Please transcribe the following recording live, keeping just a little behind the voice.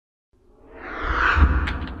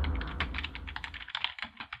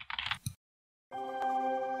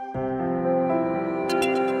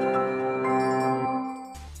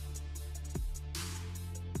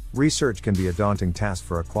Research can be a daunting task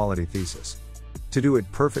for a quality thesis. To do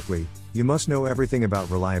it perfectly, you must know everything about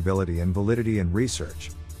reliability and validity in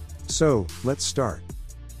research. So, let's start.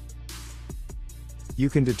 You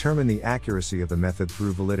can determine the accuracy of the method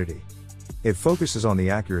through validity. It focuses on the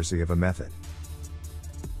accuracy of a method.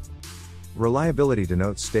 Reliability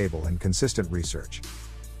denotes stable and consistent research.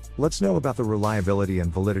 Let's know about the reliability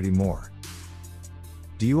and validity more.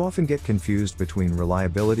 Do you often get confused between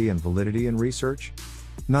reliability and validity in research?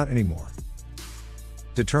 Not anymore.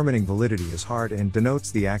 Determining validity is hard and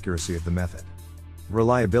denotes the accuracy of the method.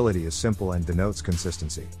 Reliability is simple and denotes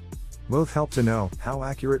consistency. Both help to know how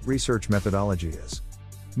accurate research methodology is.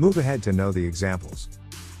 Move ahead to know the examples.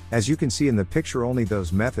 As you can see in the picture, only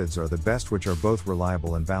those methods are the best which are both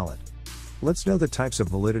reliable and valid. Let's know the types of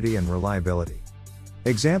validity and reliability.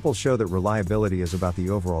 Examples show that reliability is about the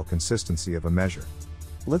overall consistency of a measure.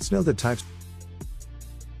 Let's know the types.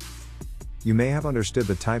 You may have understood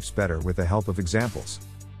the types better with the help of examples.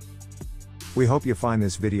 We hope you find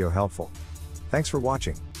this video helpful. Thanks for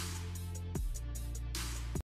watching.